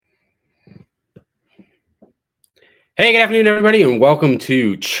Hey, good afternoon, everybody, and welcome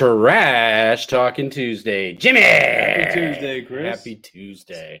to Trash Talking Tuesday. Jimmy! Happy Tuesday, Chris. Happy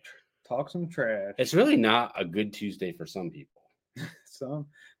Tuesday. Talk some trash. It's really not a good Tuesday for some people.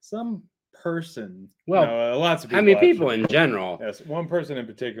 Some person. Well, no, lots of people. I mean, people actually. in general. Yes, one person in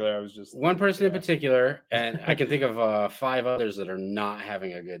particular. I was just one person in particular, and I can think of 5 others that are not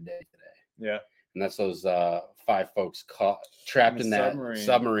having a good day today. Yeah, and that's those 5 folks trapped in that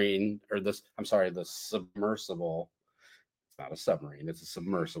submarine, or the submersible. It's not a submarine; it's a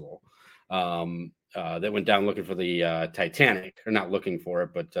submersible. That went down looking for the Titanic, or not looking for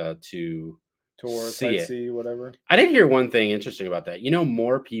it, but to see it. Whatever. I did hear one thing interesting about that. You know,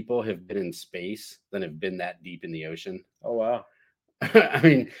 more people have been in space than have been that deep in the ocean. Oh wow! I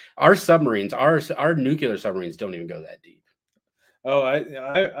mean, our submarines, our nuclear submarines, don't even go that deep. Oh,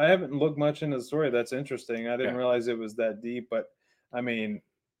 I haven't looked much into the story. That's interesting. I didn't realize it was that deep, but I mean,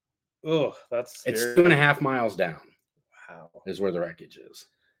 that's scary. It's 2.5 miles down. Wow, is where the wreckage is.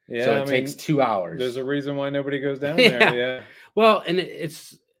 Yeah, so it takes 2 hours. There's a reason why nobody goes down there. Yeah. Well, and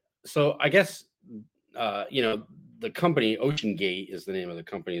it's so I guess the company Ocean Gate is the name of the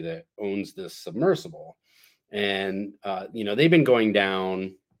company that owns this submersible, and they've been going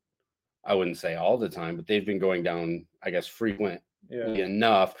down. I wouldn't say all the time, but they've been going down, I guess, frequently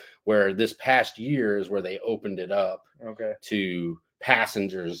enough where this past year is where they opened it up to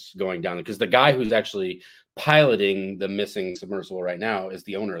passengers going down, because the guy who's actually piloting the missing submersible right now is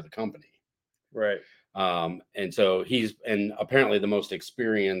the owner of the company. Right. And so he's apparently the most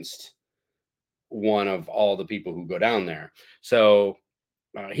experienced one of all the people who go down there. So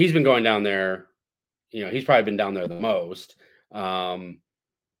he's been going down there. He's probably been down there the most.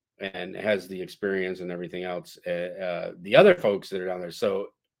 And has the experience and everything else. The other folks that are down there. So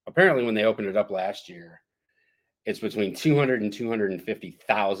apparently, when they opened it up last year, it's between $200,000 and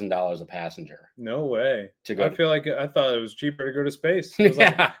 $250,000 a passenger. No way. To go. I feel like I thought it was cheaper to go to space. It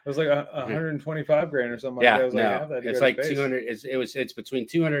was like 125 grand or something like that. I was it's like 200. It's between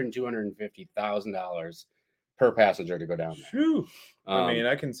 $200,000 and $250,000 per passenger to go down there. Phew. I mean,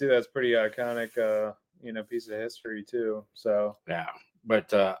 I can see that's pretty iconic. Piece of history too. So yeah.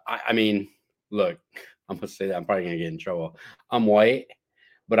 But I mean, look, I'm gonna say that I'm probably gonna get in trouble. I'm white,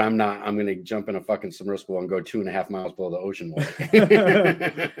 but I'm not. I'm gonna jump in a fucking submersible and go 2.5 miles below the ocean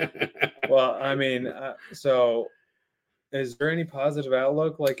water. Well, I mean, so is there any positive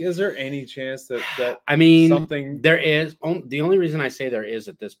outlook? Like, is there any chance that I mean, something there is? The only reason I say there is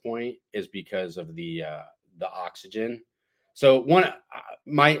at this point is because of the oxygen. So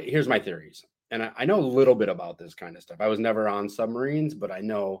here's my theories. And I know a little bit about this kind of stuff. I was never on submarines, but I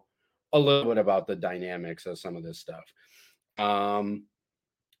know a little bit about the dynamics of some of this stuff.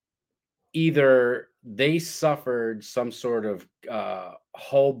 Either they suffered some sort of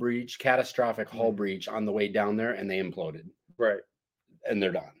hull breach, catastrophic hull breach on the way down there, and they imploded. Right. And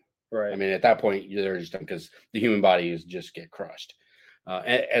they're done. Right. I mean, at that point, they're just done because the human body is just get crushed.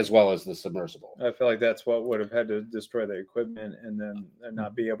 As well as the submersible. I feel like that's what would have had to destroy the equipment and then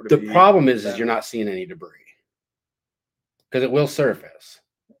not be able The to. problem is you're not seeing any debris because it will surface.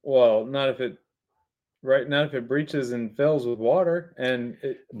 Well, not if it breaches and fills with water,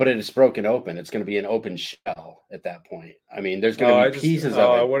 but it is broken open. It's going to be an open shell at that point. I mean, there's going to be pieces of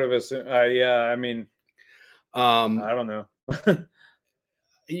it. I would have assumed. Yeah, I mean, I don't know.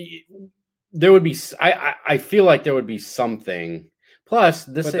 There would be. I feel like there would be something. Plus,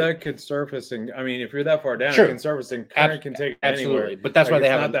 that could surface, and I mean, if you're that far down, it can surface, and current can take it anywhere. But that's why they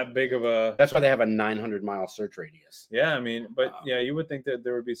have not that big of a. That's why they have a 900-mile search radius. Yeah, I mean, but you would think that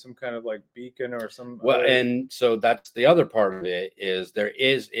there would be some kind of like beacon or some. Well, and so that's the other part of it is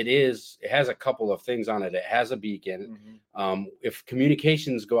it has a couple of things on it. It has a beacon. Mm-hmm. If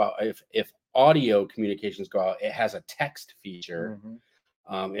communications go out, if audio communications go out, it has a text feature.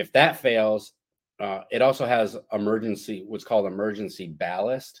 Mm-hmm. If that fails. It also has what's called emergency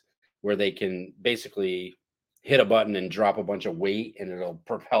ballast, where they can basically hit a button and drop a bunch of weight and it'll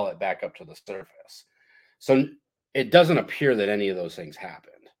propel it back up to the surface. So it doesn't appear that any of those things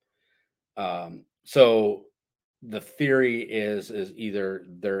happened. So the theory is either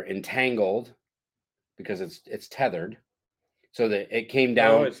they're entangled because it's tethered, so that it came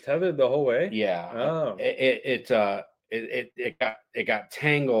down. Oh, it's tethered the whole way. Yeah. Oh. It got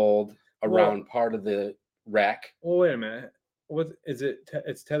tangled around part of the wreck. Well, wait a minute. What is it?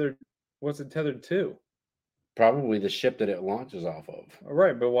 It's tethered. What's it tethered to? Probably the ship that it launches off of.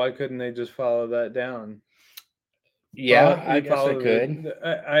 Right, but why couldn't they just follow that down? Yeah, I guess they could.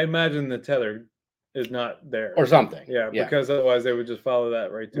 I imagine the tether is not there. Or something. Yeah, because otherwise they would just follow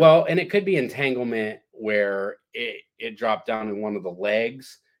that right to Well, and it could be entanglement where it dropped down in one of the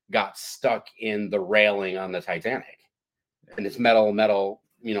legs, got stuck in the railing on the Titanic, and it's metal,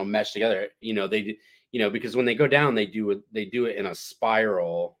 meshed together. Because when they go down, they do it in a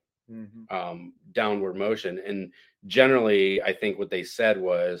spiral, downward motion. And generally, I think what they said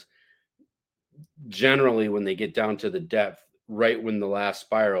was, generally when they get down to the depth, right when the last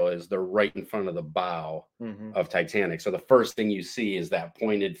spiral is, they're right in front of the bow of Titanic. So the first thing you see is that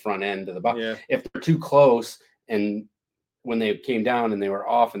pointed front end of the bow. Yeah. If they're too close, and when they came down and they were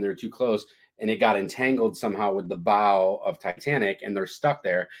off and they're too close, and it got entangled somehow with the bow of Titanic, and they're stuck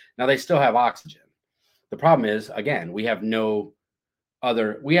there. Now they still have oxygen. The problem is, again, we have no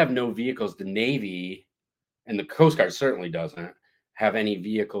vehicles. The Navy and the Coast Guard certainly doesn't have any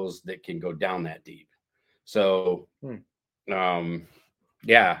vehicles that can go down that deep. So,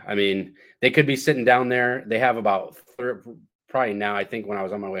 yeah, I mean, they could be sitting down there. They have about probably now, I think when I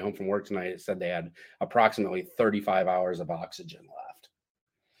was on my way home from work tonight, it said they had approximately 35 hours of oxygen left.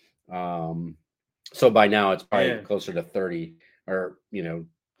 So by now it's probably closer to 30 or,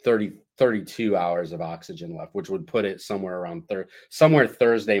 32 hours of oxygen left, which would put it somewhere around somewhere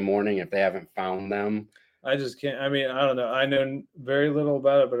Thursday morning if they haven't found them. I just can't. I mean, I don't know. I know very little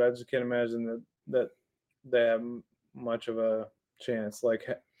about it, but I just can't imagine that they have much of a chance. Like,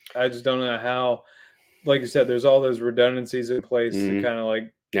 I just don't know how. Like you said, there's all those redundancies in place to kind of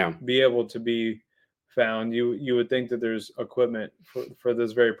be able to be found. You would think that there's equipment for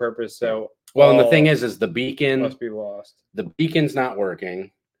this very purpose. So and the thing is the beacon must be lost. The beacon's not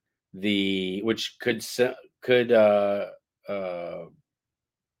working. Which could symbolize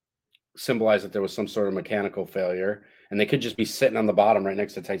that there was some sort of mechanical failure, and they could just be sitting on the bottom right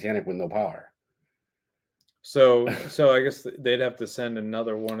next to Titanic with no power. So I guess they'd have to send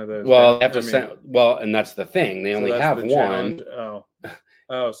another one of those. Well, and that's the thing. They only have one.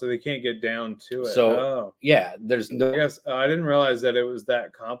 Oh, so they can't get down to it. So yeah, there's no. I guess I didn't realize that it was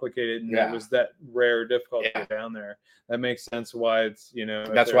that complicated and it was that rare, difficult to get down there. That makes sense why it's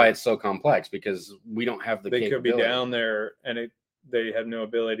That's why it's so complex, because we don't have the. They could be down there and they have no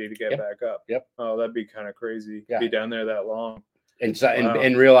ability to get back up. Yep. Oh, that'd be kind of crazy. Be down there that long. And so,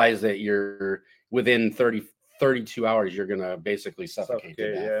 and realize that you're within 32 hours, you're gonna basically suffocate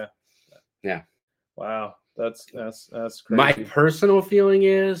to death. Yeah. Wow. That's crazy. My personal feeling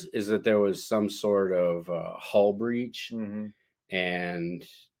is that there was some sort of hull breach, and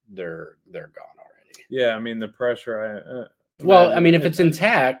they're gone already. Yeah, I mean the pressure. Well, I mean, if it's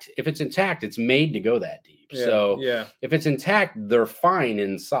intact, it's made to go that deep. Yeah, so if it's intact, they're fine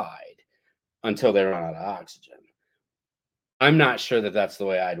inside until they run out of oxygen. I'm not sure that that's the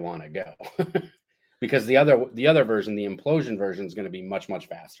way I'd want to go, because the other version, the implosion version, is going to be much, much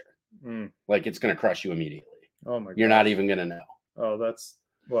faster. Like, it's going to crush you immediately. Oh my god! You're not even going to know. Oh,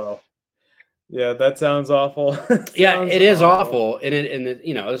 yeah, that sounds awful. It is awful, and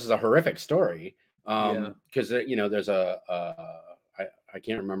this is a horrific story. Because there's I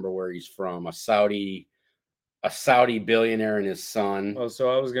can't remember where he's from, a Saudi billionaire and his son. Oh,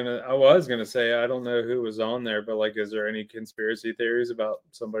 so I was gonna say, I don't know who was on there, but like, is there any conspiracy theories about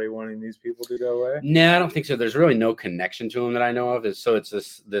somebody wanting these people to go away? No, I don't think so. There's really no connection to him that I know of. So it's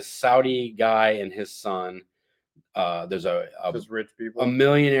this Saudi guy and his son. There's just rich people, a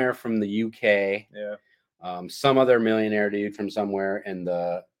millionaire from the UK. Yeah. Some other millionaire dude from somewhere, and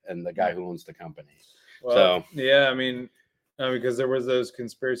the guy who owns the company. Well, yeah, I mean, because there was those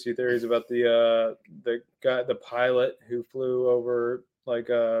conspiracy theories about the pilot who flew over like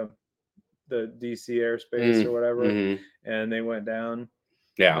the DC airspace or whatever, and they went down.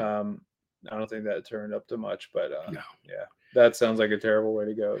 Yeah. I don't think that turned up to much, but no. Yeah, that sounds like a terrible way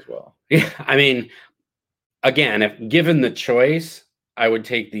to go as well. Yeah, I mean, again, if given the choice, I would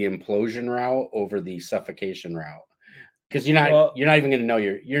take the implosion route over the suffocation route. Because you're not even going to know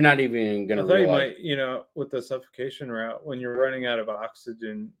you're not even going to realize. You might, with the suffocation route, when you're running out of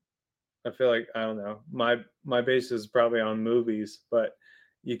oxygen, I feel like, I don't know, my base is probably on movies, but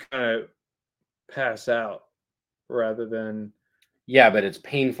you kind of pass out rather than. Yeah, but it's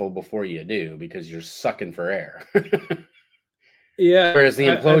painful before you do because you're sucking for air. Yeah. Whereas the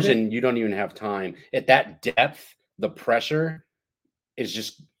implosion, you don't even have time at that depth. The pressure is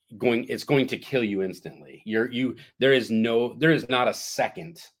just it's going to kill you instantly. There is not a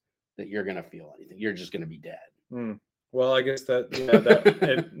second that you're going to feel anything. You're just going to be dead. Well, I guess that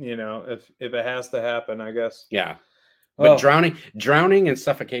if it has to happen, I guess. Yeah. But drowning and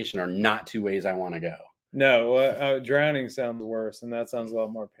suffocation are not two ways I want to go. No, drowning sounds worse, and that sounds a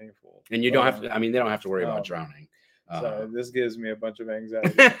lot more painful. And you don't have to. I mean, they don't have to worry about drowning. So this gives me a bunch of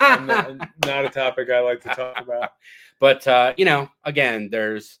anxiety. Not a topic I like to talk about. But again,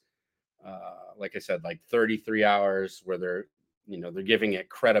 there's like I said, like 33 hours where they're they're giving it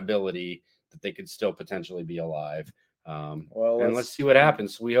credibility that they could still potentially be alive. Well, and let's see what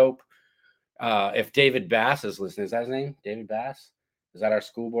happens. We hope, if David Bass is listening, is that his name? David Bass? Is that our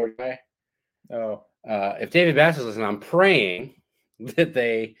school board guy? Oh, if David Bass is listening, I'm praying that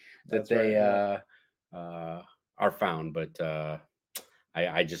they are found, but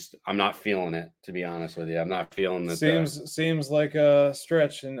I'm not feeling it, to be honest with you. I'm not feeling that. Seems like a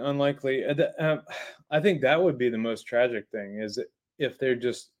stretch and unlikely. I think that would be the most tragic thing, is if they're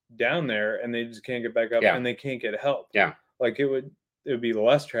just down there and they just can't get back up and they can't get help. Yeah. Like it would be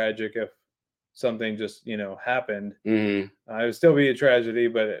less tragic if something just, happened. Mm-hmm. It would still be a tragedy,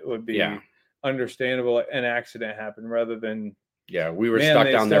 but it would be understandable an accident happened rather than. Yeah, we were stuck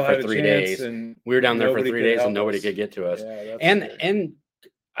down there for 3 days. And we were down there for 3 days and nobody could get to us. Yeah, and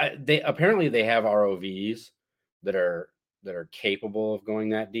they apparently they have ROVs that are capable of going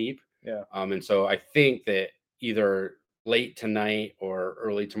that deep. Yeah. And so I think that either late tonight or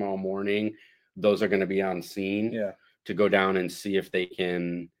early tomorrow morning, those are going to be on scene. Yeah. To go down and see if they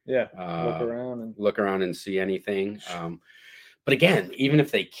can. Yeah. Look around and see anything. But again, even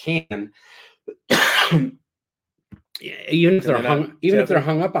if they can. Even if they're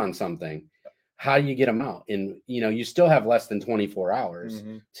hung up on something, how do you get them out? And you still have less than 24 hours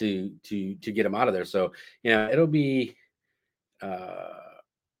to get them out of there. So it'll be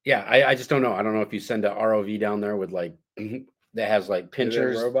I just don't know. I don't know if you send a ROV down there with like that has like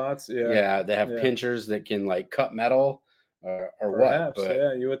pinchers, robots. They have pinchers that can like cut metal or perhaps, what.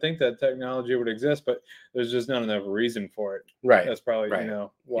 But you would think that technology would exist, but there's just not enough reason for it. Right. That's probably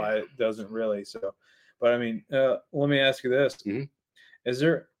why it doesn't really. So. But I mean, let me ask you this: Is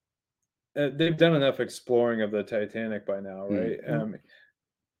there? They've done enough exploring of the Titanic by now, right?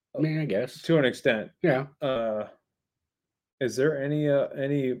 I mean, I guess to an extent. Yeah. Is there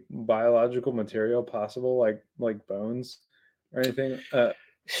any biological material possible, like bones or anything?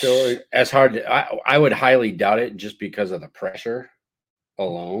 Still, as hard. I would highly doubt it, just because of the pressure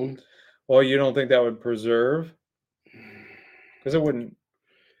alone. Well, you don't think that would preserve? Because it wouldn't.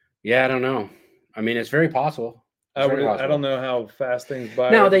 Yeah, I don't know. I mean, it's very possible. I don't know how fast things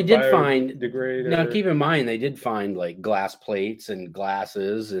Now they did degrade. Now keep in mind, they did find like glass plates and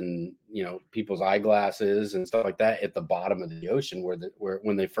glasses and people's eyeglasses and stuff like that at the bottom of the ocean where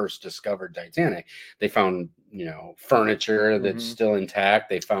when they first discovered Titanic. They found furniture that's still intact.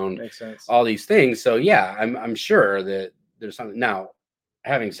 They found all these things. So yeah, I'm sure that there's something. Now,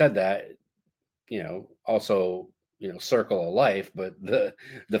 having said that, also. Circle of life, but the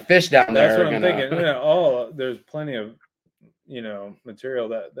fish down there. That's what I'm thinking. There's plenty of material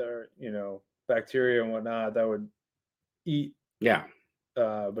that there bacteria and whatnot that would eat. Yeah.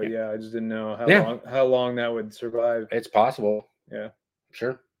 But I just didn't know how long that would survive. It's possible. Yeah.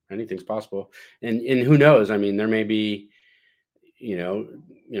 Sure. Anything's possible. And who knows? I mean, there may be,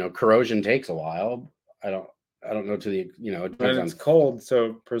 corrosion takes a while. I don't know to the it depends and it's cold,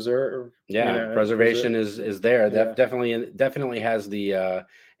 so preserve. Preservation is there. That definitely has the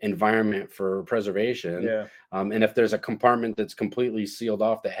environment for preservation. Yeah. And if there's a compartment that's completely sealed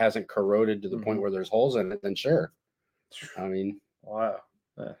off that hasn't corroded to the point where there's holes in it, then sure. I mean, wow.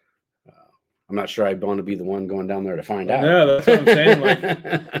 I'm not sure I'd want to be the one going down there to find out. No, that's what I'm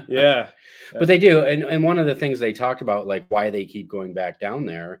saying. Yeah. But they do. And one of the things they talked about, like why they keep going back down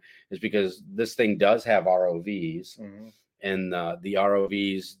there, is because this thing does have ROVs. And the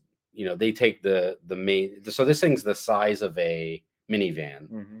ROVs, they take the main. So this thing's the size of a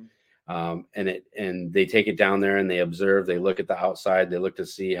minivan. And they take it down there and they observe. They look at the outside. They look to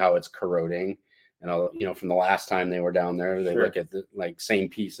see how it's corroding. And from the last time they were down there, they look at the same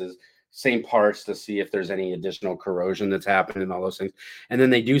pieces, same parts to see if there's any additional corrosion that's happened and all those things. And then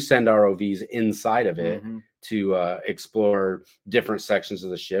they do send ROVs inside of it to explore different sections of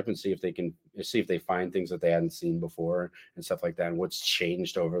the ship and see if they find things that they hadn't seen before and stuff like that, and what's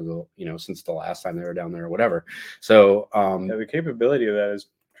changed over the since the last time they were down there or whatever. So the capability of that is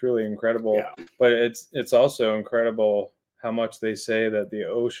truly incredible. Yeah. But it's also incredible how much they say that the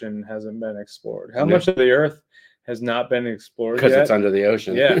ocean hasn't been explored. How much of the Earth has not been explored because it's under the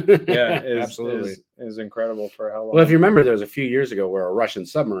ocean. Absolutely is incredible for how long. Well, if you remember, there was a few years ago where a Russian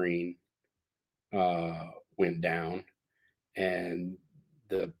submarine went down, and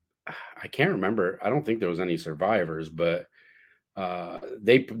I can't remember. I don't think there was any survivors, but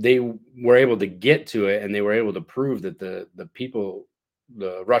they were able to get to it, and they were able to prove that the people,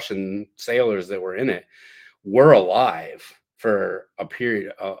 the Russian sailors that were in it, were alive for a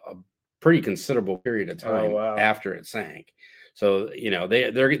pretty considerable period of time after it sank. So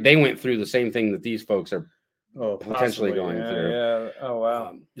they went through the same thing that these folks are potentially going through. Yeah. Oh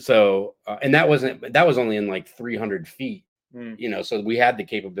wow. So and that was only in like 300 feet You know, so we had the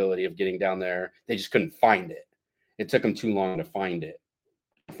capability of getting down there. They just couldn't find it. It took them too long to find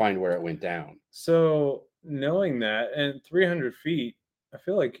where it went down. So knowing that, and 300 feet, I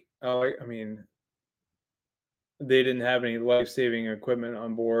feel like, I mean, they didn't have any life-saving equipment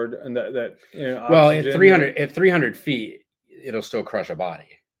on board, and that well, oxygen. at 300 feet, it'll still crush a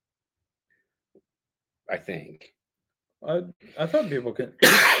body, I think. I thought people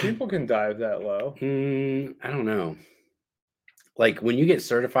can dive that low. I don't know. Like when you get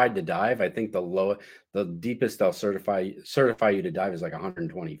certified to dive, I think the deepest they'll certify you to dive is like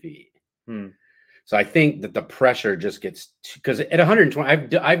 120 feet. So I think that the pressure just gets, because at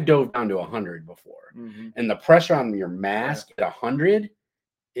 120, I've dove down to 100 before, and the pressure on your mask at 100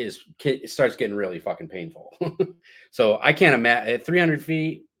 it starts getting really fucking painful. So I can't imagine at 300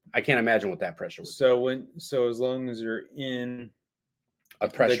 feet. I can't imagine what that pressure was. So as long as you're in a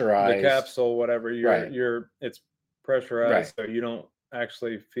pressurized the capsule, whatever, it's pressurized, so you don't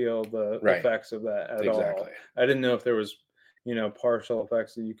actually feel the effects of that at all. I didn't know if there was, partial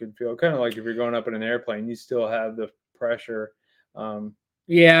effects that you could feel. Kind of like if you're going up in an airplane, you still have the pressure.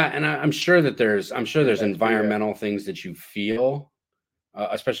 Yeah, and I'm sure there's environmental things that you feel,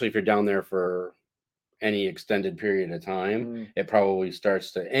 especially if you're down there for any extended period of time. It probably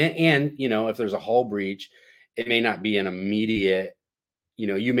starts to, and if there's a hull breach, it may not be an immediate,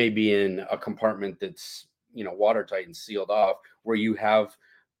 you may be in a compartment that's watertight and sealed off, where you have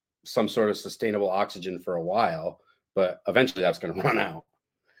some sort of sustainable oxygen for a while, but eventually that's going to run out.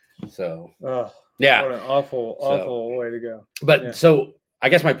 So yeah, what an awful way to go. But so I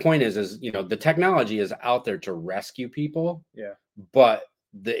guess my point is the technology is out there to rescue people. Yeah. But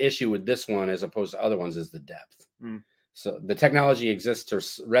the issue with this one, as opposed to other ones, is the depth. So the technology exists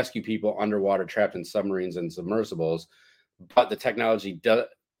to rescue people underwater, trapped in submarines and submersibles, but the technology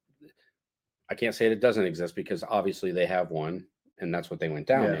I can't say it doesn't exist, because obviously they have one, and that's what they went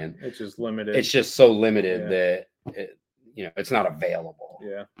down in. It's just limited. It's just so limited that it's not available.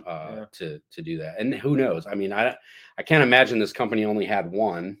 To do that. And who knows? I mean, I can't imagine this company only had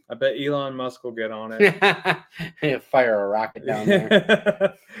one. I bet Elon Musk will get on it. Fire a rocket down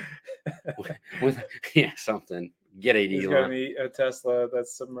there. with something. Get it, He's Elon. Got a Tesla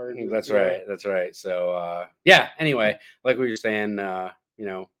that's submerged. That's right. So anyway, like we were saying,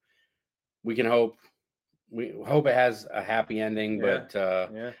 we can hope. We hope it has a happy ending, but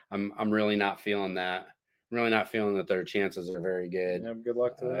I'm really not feeling that. I'm really not feeling that their chances are very good. Good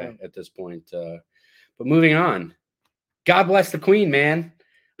luck to them at this point. But moving on. God bless the Queen, man.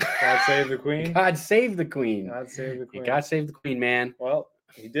 God save the Queen. God save the Queen. God save the Queen. God save the Queen, man. Well,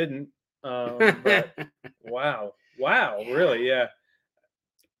 he didn't. But wow, really, yeah.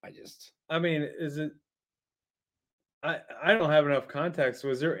 I mean, is it? I don't have enough context.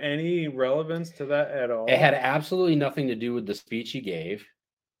 Was there any relevance to that at all? It had absolutely nothing to do with the speech he gave.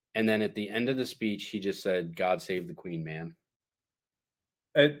 And then at the end of the speech, he just said, "God save the Queen, man."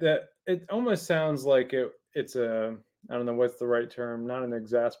 It almost sounds like it's a, I don't know what's the right term, not an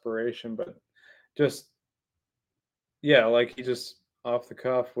exasperation, but just, like he just off the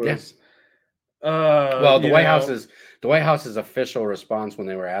cuff was. Well, the White House's official response when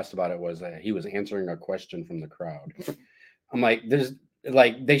they were asked about it was that he was answering a question from the crowd. I'm like,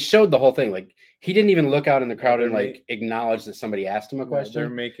 they showed the whole thing. Like, he didn't even look out in the crowd and acknowledge that somebody asked him a question. They're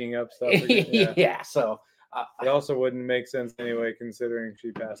making up stuff again. Yeah. So it also wouldn't make sense anyway, considering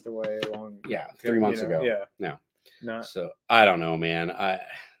she passed away 3 months ago. Yeah. No. So I don't know, man.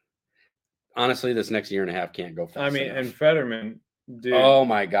 Honestly, this next year and a half can't go fast. I mean, and Fetterman, dude. Oh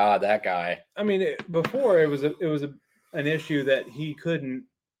my God, that guy. I mean, before it was an issue that he couldn't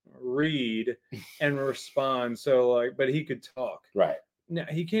read and respond. So but he could talk. Right. Now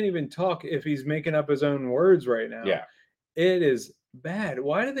he can't even talk if he's making up his own words right now. Yeah. It is bad.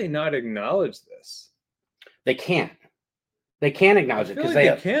 Why do they not acknowledge this? They can't. They can't acknowledge it because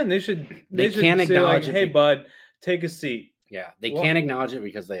they can. They should. They can't acknowledge it. Hey, bud, take a seat. Yeah, they can't acknowledge it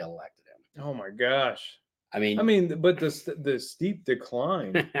because they elected him. Oh my gosh. I mean, but the steep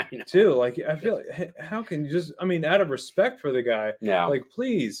decline too. Like, I feel like, how can you just? I mean, out of respect for the guy, like,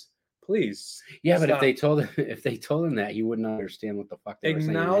 please. Yeah, but if they told him that, he wouldn't understand what the fuck they were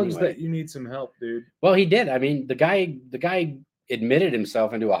saying. Acknowledge that you need some help, dude. Well, he did. I mean, the guy admitted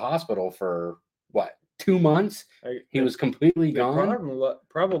himself into a hospital for what, 2 months? He was completely gone.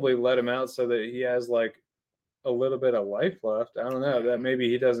 Probably let him out so that he has like a little bit of life left. I don't know, that maybe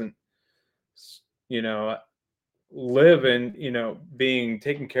he doesn't, live in, being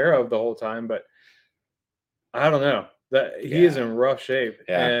taken care of the whole time, but I don't know. That he is in rough shape,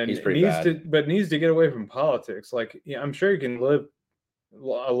 and he's pretty bad. needs to get away from politics. Like, I'm sure he can live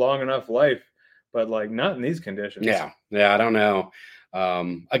a long enough life but like not in these conditions. Yeah, I don't know.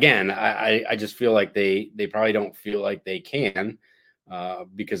 Again, I just feel like they probably don't feel like they can,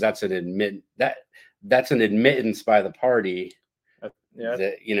 because that's an admittance by the party that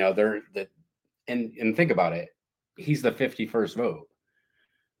they're that, and think about it, he's the 51st vote,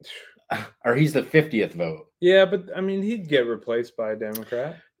 or he's the 50th vote. Yeah, but I mean, he'd get replaced by a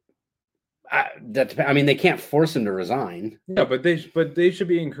Democrat. They can't force him to resign. Yeah, but they should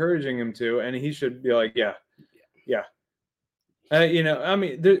be encouraging him to, and he should be like, yeah.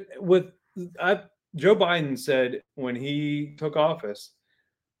 Joe Biden said when he took office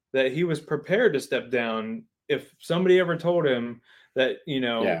that he was prepared to step down if somebody ever told him that he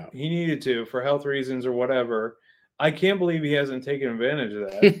needed to for health reasons or whatever. I can't believe he hasn't taken advantage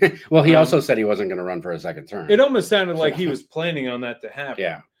of that. Well, he also said he wasn't going to run for a second term. It almost sounded like he was planning on that to happen.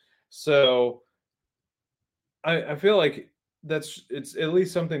 Yeah. So I feel like it's at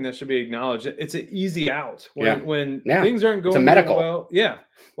least something that should be acknowledged. It's an easy out when things aren't going well. Yeah.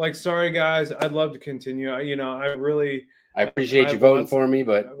 Like, sorry guys, I'd love to continue. I appreciate you voting for me,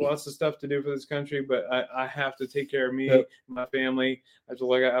 but I have lots of stuff to do for this country, but I have to take care of me, my family. I have to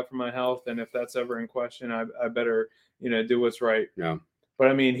look out for my health. And if that's ever in question, I better, do what's right. Yeah. But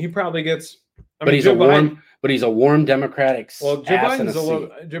I mean, he probably gets, he's a warm Democratic. Well, Joe Biden's a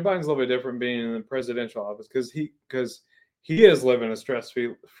little bit different being in the presidential office because he is living a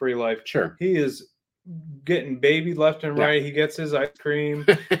stress-free life. Sure. He is getting babied left and right. He gets his ice cream.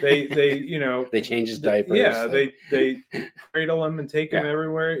 They change his diapers. Yeah, they cradle him and take him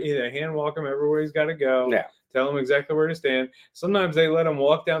everywhere. They hand walk him everywhere he's got to go. Yeah. Tell him exactly where to stand. Sometimes they let him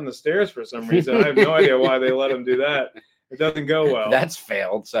walk down the stairs for some reason. I have no idea why they let him do that. It doesn't go well. That's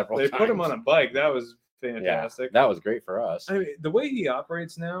failed several times. They put him on a bike. That was fantastic. Yeah, that was great for us. I mean, the way he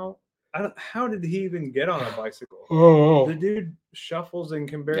operates now, how did he even get on a bicycle? Oh. The dude shuffles and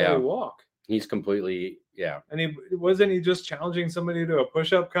can barely walk. He's completely, And he wasn't just challenging somebody to a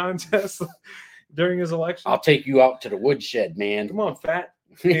push-up contest during his election? I'll take you out to the woodshed, man. Come on, fat.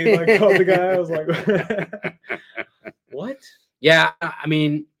 He called the guy. I was like, what? Yeah, I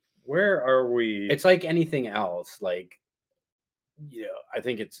mean, where are we? It's like anything else. Like, I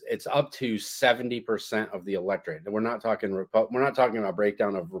think it's up to 70% of the electorate. We're not talking about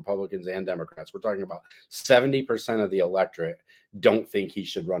breakdown of Republicans and Democrats. We're talking about 70% of the electorate don't think he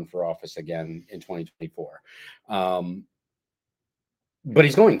should run for office again in 2024. But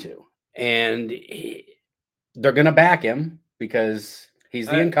he's going to, and they're going to back him because he's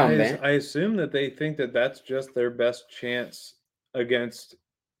the incumbent. I assume that they think that that's just their best chance against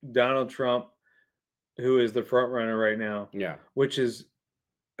Donald Trump, who is the front runner right now. Yeah. Which is,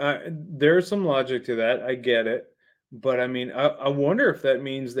 there's some logic to that. I get it. But I mean, I wonder if that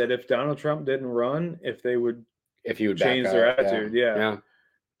means that if Donald Trump didn't run, if he would change their attitude. Yeah.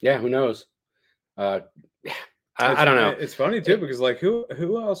 Who knows? I don't know. It's funny too, because like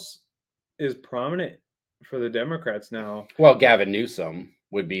who else is prominent for the Democrats now? Well, Gavin Newsom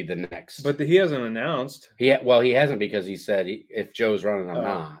would be the next. But he hasn't announced. He hasn't, because he said if Joe's running, I'm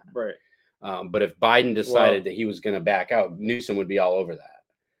not. Right. But if Biden decided that he was going to back out, Newsom would be all over that.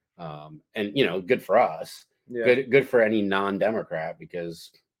 And good for us. Yeah. Good for any non-Democrat,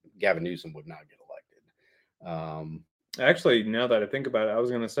 because Gavin Newsom would not get elected. Actually, now that I think about it, I was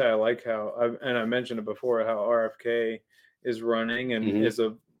going to say I like how I mentioned it before, how RFK is running and is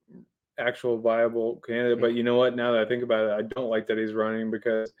a actual viable candidate. But you know what? Now that I think about it, I don't like that he's running,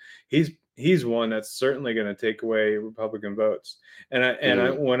 because he's one that's certainly going to take away Republican votes. When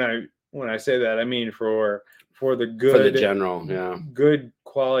I say that, I mean for the good, for the general, good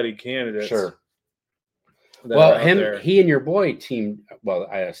quality candidates. Sure. Well, he and your boy teamed. Well,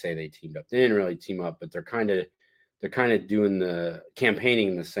 I say they teamed up. They didn't really team up, but they're kind of doing the campaigning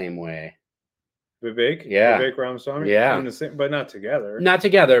in the same way. Vivek Ramaswamy, but not together. Not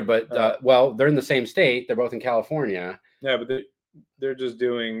together, but they're in the same state. They're both in California. Yeah, but they're just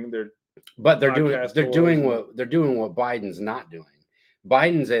doing their. But they're doing what Biden's not doing.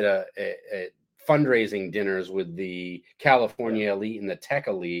 Biden's at fundraising dinners with the California elite and the tech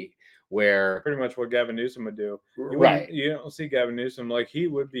elite, where pretty much what Gavin Newsom would do. Right. You don't see Gavin Newsom, like, he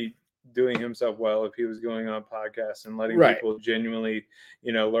would be doing himself well if he was going on podcasts and letting people genuinely,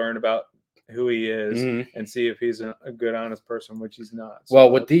 learn about who he is and see if he's a good, honest person, which he's not. So,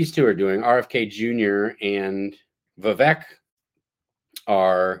 well, what these two are doing, RFK Jr. and Vivek,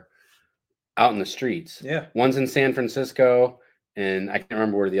 are out in the streets. Yeah. One's in San Francisco, and I can't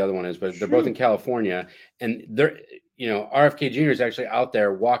remember where the other one is, but they're both in California. And they're, RFK Jr. is actually out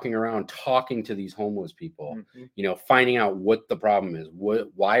there walking around talking to these homeless people, finding out what the problem is.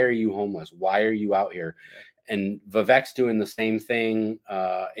 Why are you homeless? Why are you out here? Vivek's doing the same thing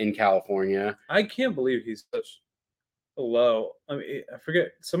in California. I can't believe he's such low. I mean, I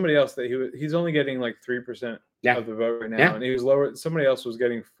forget somebody else that he's only getting like 3% of the vote right now, and he was lower. Somebody else was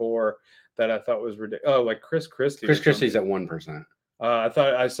getting 4 that I thought was ridiculous. Oh, like Chris Christie. Chris Christie's at 1%. I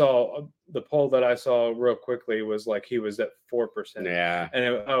thought I saw the poll that I saw real quickly was like he was at 4%. Yeah, and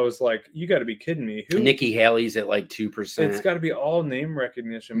I was like, you got to be kidding me. Nikki Haley's at like 2%. It's got to be all name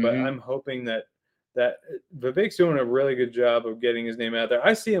recognition, but I'm hoping that Vivek's doing a really good job of getting his name out there.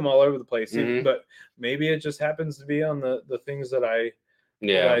 I see him all over the place, but maybe it just happens to be on the things that I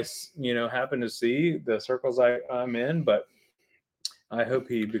happen to see, the circles I'm in. But I hope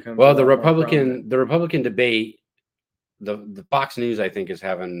he becomes the Republican debate. The Fox News, I think, is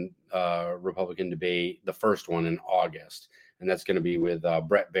having a Republican debate, the first one in August, and that's going to be with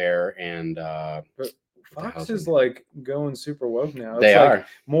Brett Baer and. Fox is like going super woke now. They are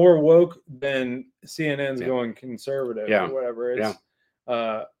more woke than CNN's going conservative or whatever. It's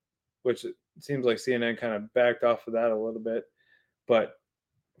which it seems like CNN kind of backed off of that a little bit. But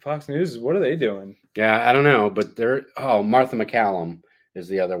Fox News, what are they doing? Yeah, I don't know, but Martha McCallum is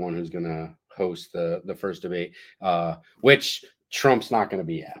the other one who's going to host the first debate, which Trump's not going to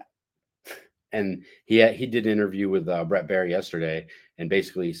be at. And he did an interview with Brett Baer yesterday, and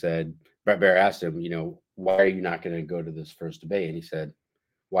basically said, Brett Baer asked him, why are you not going to go to this first debate? And he said,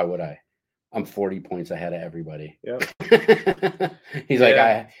 why would I? I'm 40 points ahead of everybody. Yep. He's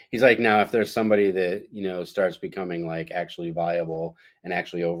like, now if there's somebody that, starts becoming like actually viable and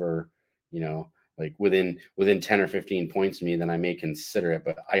actually over, like within 10 or 15 points of me, then I may consider it,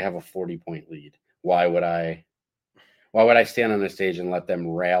 but I have a 40-point lead. Why would I stand on the stage and let them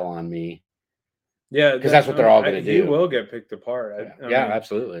rail on me? Yeah. Because that's what they're all going to do. He will get picked apart. I mean,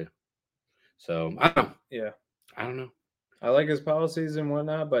 absolutely. So I don't know. Yeah. I don't know. I like his policies and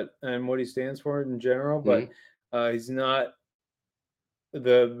whatnot, and what he stands for in general, but he's not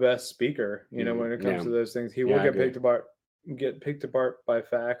the best speaker, when it comes to those things. He will get picked apart by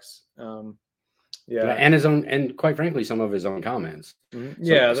facts. And his own, and quite frankly, some of his own comments.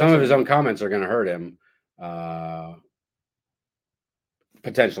 Some of his own comments are going to hurt him,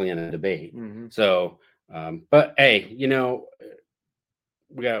 potentially in a debate. So, but hey,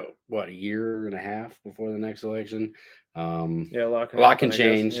 we got a year and a half before the next election. A lot can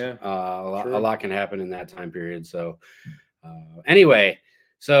change. A lot can happen in that time period. So, anyway,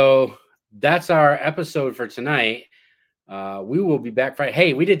 so that's our episode for tonight. We will be back Friday.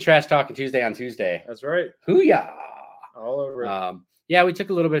 Hey, we did Trash Talking Tuesday on Tuesday. That's right. Hoo-yah! All over it. We took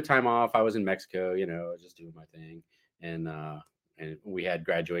a little bit of time off. I was in Mexico, just doing my thing, and we had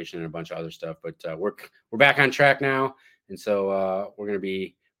graduation and a bunch of other stuff. But we're back on track now, and so we're going to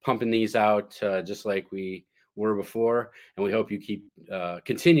be pumping these out just like we were before. And we hope you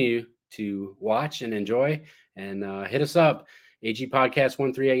continue to watch and enjoy, and hit us up.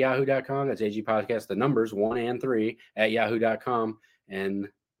 agpodcast13 at yahoo.com. That's agpodcast, the numbers 1 and 3 at yahoo.com. And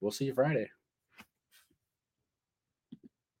we'll see you Friday.